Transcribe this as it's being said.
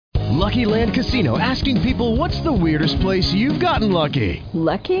Lucky Land Casino, asking people, what's the weirdest place you've gotten lucky?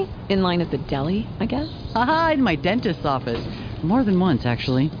 Lucky? In line at the deli, I guess? Aha, in my dentist's office. More than once,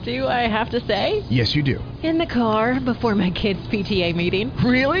 actually. Do I have to say? Yes, you do. In the car before my kids' PTA meeting.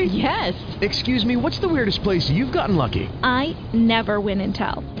 Really? Yes. Excuse me, what's the weirdest place you've gotten lucky? I never win and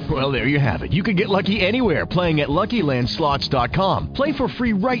tell. Well, there you have it. You can get lucky anywhere, playing at LuckyLandSlots.com. Play for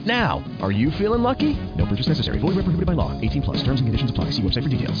free right now. Are you feeling lucky? No purchase necessary. Void where prohibited by law. 18 plus. Terms and conditions apply. See website for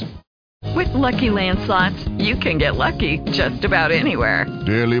details. With Lucky Land Slots, you can get lucky just about anywhere.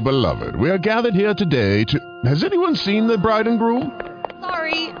 Dearly beloved, we are gathered here today to... Has anyone seen the bride and groom?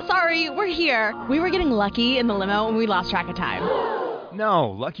 Sorry, we're here. We were getting lucky in the limo and we lost track of time. No,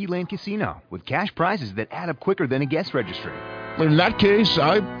 Lucky Land Casino, with cash prizes that add up quicker than a guest registry. In that case,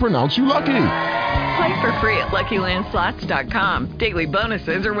 I pronounce you lucky. Play for free at LuckyLandSlots.com. Daily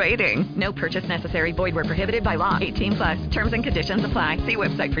bonuses are waiting. No purchase necessary. Void where prohibited by law. 18 plus. Terms and conditions apply. See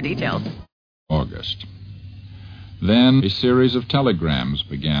website for details. August. Then a series of telegrams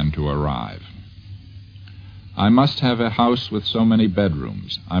began to arrive. I must have a house with so many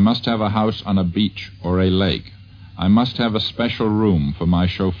bedrooms. I must have a house on a beach or a lake. I must have a special room for my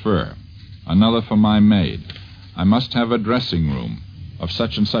chauffeur, another for my maid. I must have a dressing room of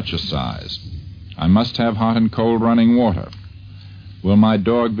such and such a size. I must have hot and cold running water. Will my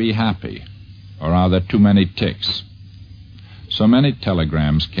dog be happy, or are there too many ticks? So many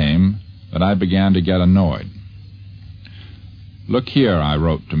telegrams came that I began to get annoyed. Look here, I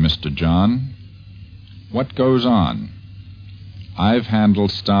wrote to Mr. John. What goes on? I've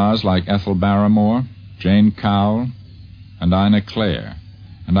handled stars like Ethel Barrymore, Jane Cowell, and Ina Clare,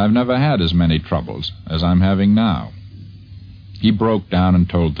 and I've never had as many troubles as I'm having now. He broke down and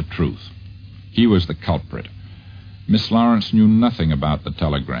told the truth. He was the culprit. Miss Lawrence knew nothing about the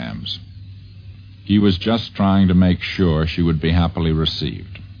telegrams. He was just trying to make sure she would be happily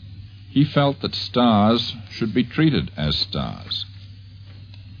received. He felt that stars should be treated as stars,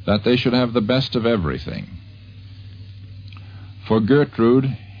 that they should have the best of everything. For Gertrude,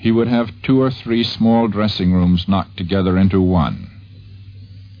 he would have 2 or 3 small dressing rooms knocked together into one.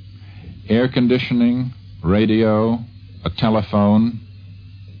 Air conditioning, radio, a telephone,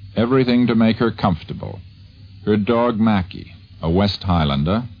 everything to make her comfortable. Her dog Mackie, a West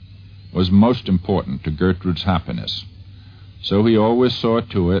Highlander, was most important to Gertrude's happiness, so he always saw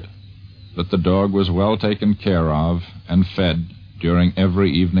to it that the dog was well taken care of and fed during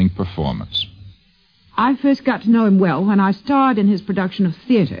every evening performance. I first got to know him well when I starred in his production of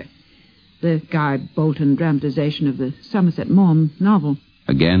Theatre, the Guy Bolton dramatization of the Somerset Maugham novel.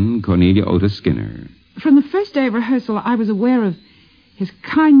 Again, Cornelia Otis Skinner. From the first day of rehearsal, I was aware of his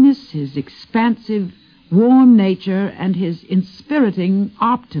kindness, his expansive, warm nature, and his inspiriting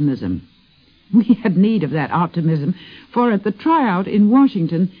optimism. We had need of that optimism, for at the tryout in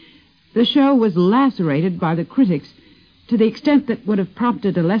Washington, the show was lacerated by the critics to the extent that would have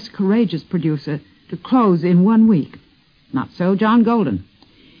prompted a less courageous producer to close in 1 week. Not so John Golden.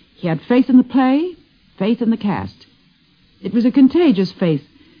 He had faith in the play, faith in the cast. It was a contagious faith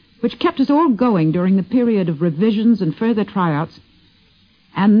which kept us all going during the period of revisions and further tryouts,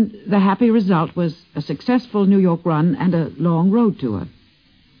 and the happy result was a successful New York run and a long road tour.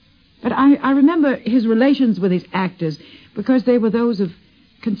 But I remember his relations with his actors because they were those of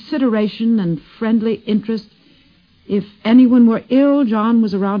consideration and friendly interest. If anyone were ill, John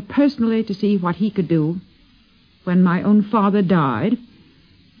was around personally to see what he could do. When my own father died,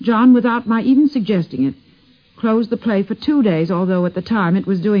 John, without my even suggesting it, closed the play for 2 days, although at the time it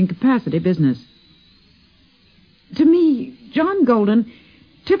was doing capacity business. To me, John Golden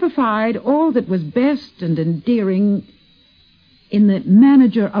typified all that was best and endearing in the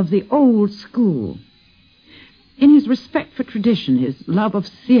manager of the old school. In his respect for tradition, his love of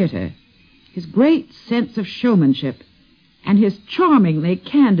theater, his great sense of showmanship, and his charmingly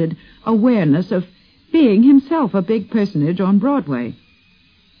candid awareness of being himself a big personage on Broadway.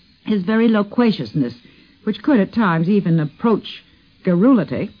 His very loquaciousness, which could at times even approach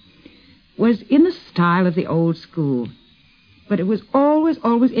garrulity, was in the style of the old school, but it was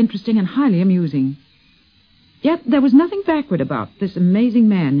always interesting and highly amusing. Yet there was nothing backward about this amazing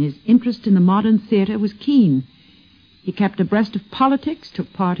man. His interest in the modern theater was keen. He kept abreast of politics,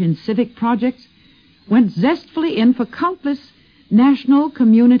 took part in civic projects, went zestfully in for countless national,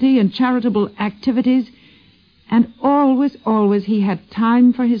 community, and charitable activities, and always he had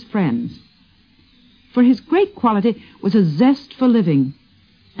time for his friends. For his great quality was a zest for living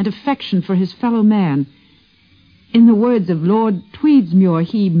and affection for his fellow man. In the words of Lord Tweedsmuir,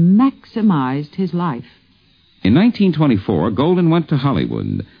 he maximized his life. In 1924, Golden went to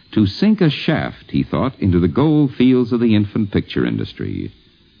Hollywood to sink a shaft, he thought, into the gold fields of the infant picture industry.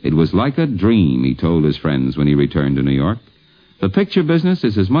 It was like a dream, he told his friends when he returned to New York. The picture business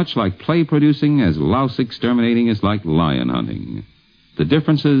is as much like play producing as louse exterminating is like lion hunting. The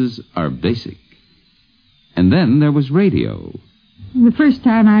differences are basic. And then there was radio. The first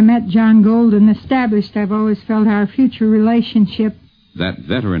time I met John Golden established, I've always felt our future relationship. That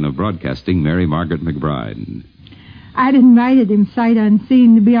veteran of broadcasting, Mary Margaret McBride. I'd invited him sight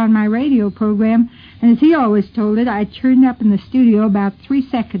unseen to be on my radio program, and as he always told it, I turned up in the studio about 3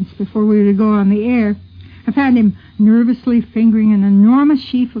 seconds before we were to go on the air. I found him nervously fingering an enormous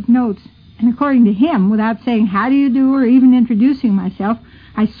sheaf of notes, and according to him, without saying how do you do or even introducing myself,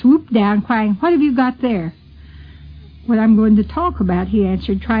 I swooped down crying, "What have you got there?" "What I'm going to talk about," he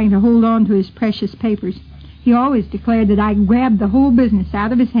answered, trying to hold on to his precious papers. He always declared that I grabbed the whole business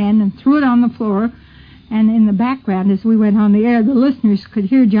out of his hand and threw it on the floor, and in the background, as we went on the air, the listeners could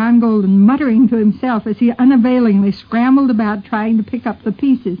hear John Golden muttering to himself as he unavailingly scrambled about trying to pick up the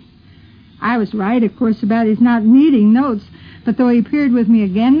pieces. I was right, of course, about his not needing notes, but though he appeared with me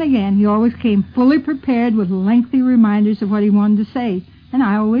again and again, he always came fully prepared with lengthy reminders of what he wanted to say, and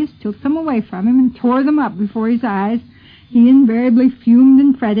I always took them away from him and tore them up before his eyes. He invariably fumed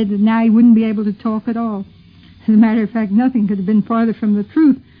and fretted that now he wouldn't be able to talk at all. As a matter of fact, nothing could have been farther from the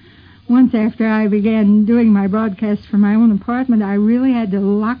truth. Once after I began doing my broadcasts from my own apartment, I really had to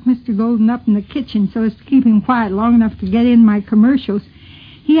lock Mr. Golden up in the kitchen so as to keep him quiet long enough to get in my commercials.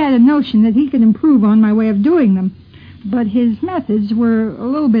 He had a notion that he could improve on my way of doing them, but his methods were a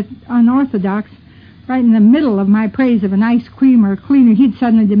little bit unorthodox. Right in the middle of my praise of an ice cream or a cleaner, he'd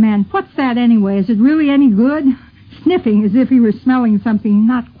suddenly demand, "What's that anyway? Is it really any good?" Sniffing as if he were smelling something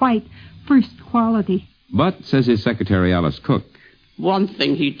not quite first quality. But, says his secretary, Alice Cook, one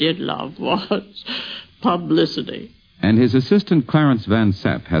thing he did love was publicity. And his assistant, Clarence Van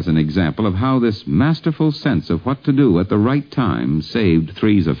Sepp, has an example of how this masterful sense of what to do at the right time saved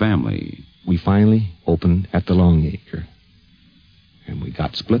Three's a Family. We finally opened at the Longacre, and we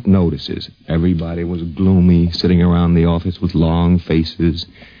got split notices. Everybody was gloomy, sitting around the office with long faces,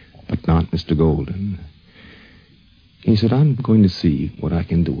 but not Mr. Golden. He said, "I'm going to see what I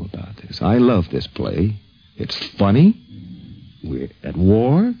can do about this. I love this play. It's funny. We're at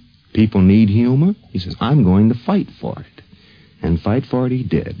war. People need humor." He says, "I'm going to fight for it." And fight for it he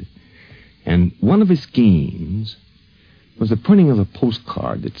did. And one of his schemes was the printing of a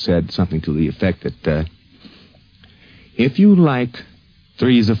postcard that said something to the effect that, if you like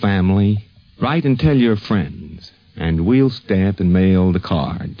Three's a Family, write and tell your friends, and we'll stamp and mail the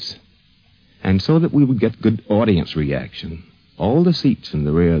cards. And so that we would get good audience reaction, all the seats in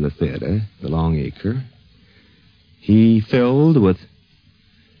the rear of the theater, the Longacre, he filled with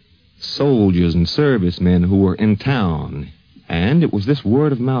soldiers and servicemen who were in town. And it was this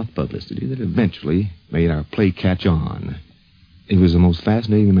word-of-mouth publicity that eventually made our play catch on. He was the most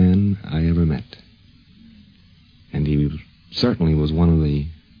fascinating man I ever met. And he certainly was one of the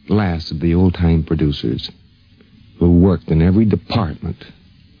last of the old-time producers who worked in every department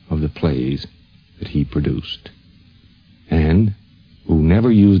of the plays that he produced, and who never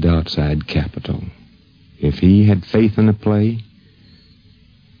used outside capital. If he had faith in a play,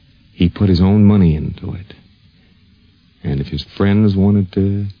 he put his own money into it. And if his friends wanted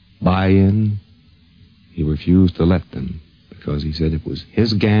to buy in, he refused to let them, because he said it was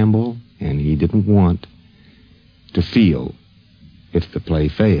his gamble, and he didn't want to feel, if the play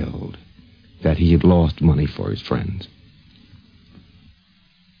failed, that he had lost money for his friends.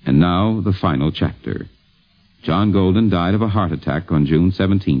 And now, the final chapter. John Golden died of a heart attack on June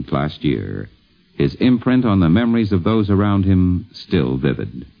 17th last year. His imprint on the memories of those around him still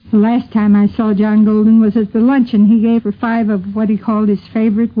vivid. The last time I saw John Golden was at the luncheon he gave for 5 of what he called his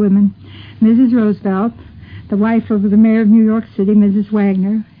favorite women. Mrs. Roosevelt, the wife of the mayor of New York City, Mrs.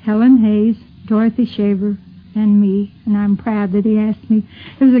 Wagner, Helen Hayes, Dorothy Shaver, and me, and I'm proud that he asked me.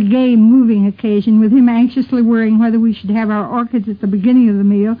 It was a gay, moving occasion, with him anxiously worrying whether we should have our orchids at the beginning of the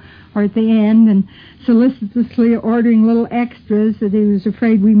meal or at the end, and solicitously ordering little extras that he was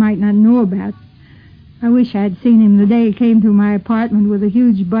afraid we might not know about. I wish I had seen him the day he came to my apartment with a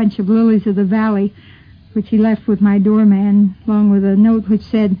huge bunch of lilies of the valley, which he left with my doorman, along with a note which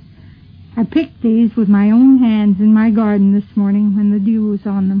said, "I picked these with my own hands in my garden this morning when the dew was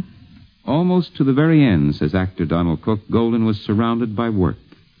on them." Almost to the very end, says actor Donald Cook, Golden was surrounded by work.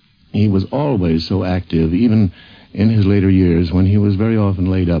 He was always so active, even in his later years when he was very often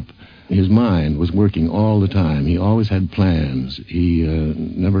laid up. His mind was working all the time. He always had plans. He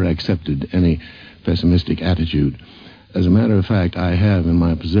never accepted any pessimistic attitude. As a matter of fact, I have in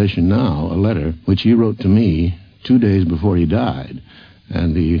my possession now a letter which he wrote to me 2 days before he died.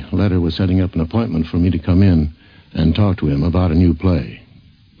 And the letter was setting up an appointment for me to come in and talk to him about a new play.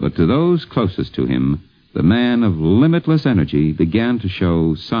 But to those closest to him, the man of limitless energy began to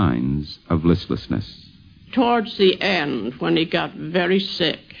show signs of listlessness. Towards the end, when he got very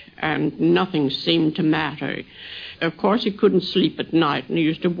sick and nothing seemed to matter, of course he couldn't sleep at night, and he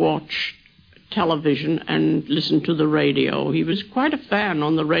used to watch television and listen to the radio. He was quite a fan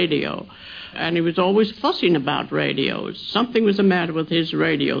on the radio, and he was always fussing about radios. Something was the matter with his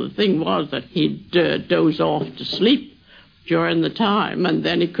radio. The thing was that he'd doze off to sleep during the time, and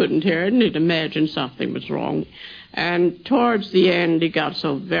then he couldn't hear it, and he'd imagine something was wrong. And towards the end, he got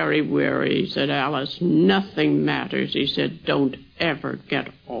so very weary. He said, Alice, nothing matters. He said, don't ever get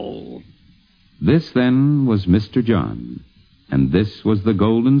old. This, then, was Mr. John, and this was the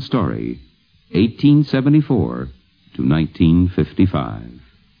Golden Story, 1874 to 1955.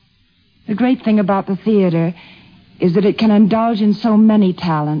 The great thing about the theater is that it can indulge in so many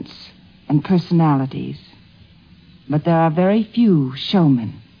talents and personalities. But there are very few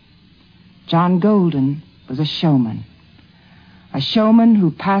showmen. John Golden was a showman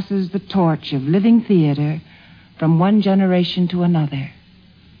who passes the torch of living theater from one generation to another.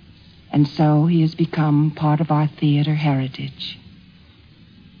 And so he has become part of our theater heritage.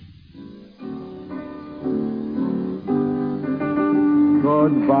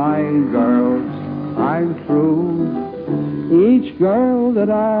 Goodbye, girls, I'm through. Each girl that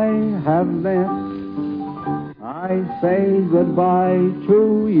I have met, I say goodbye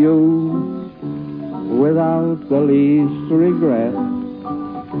to you without the least regret.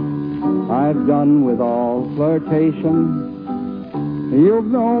 I've done with all flirtation. You've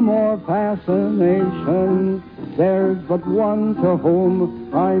no more fascination. There's but one to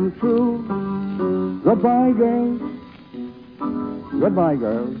whom I'm true. Goodbye, girls. Goodbye,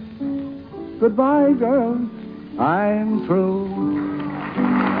 girls. Goodbye, girls. I'm through.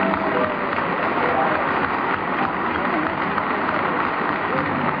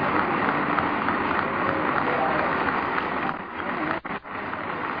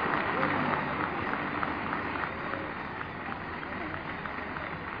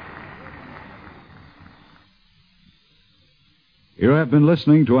 You have been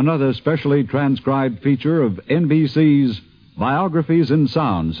listening to another specially transcribed feature of NBC's Biographies in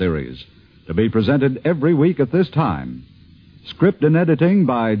Sound series, to be presented every week at this time. Script and editing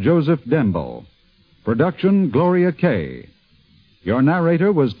by Joseph Dembo. Production, Gloria Kay. Your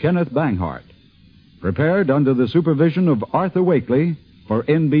narrator was Kenneth Banghart. Prepared under the supervision of Arthur Wakely for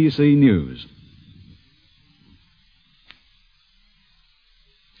NBC News.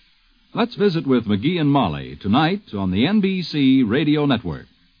 Let's visit with McGee and Molly tonight on the NBC Radio Network.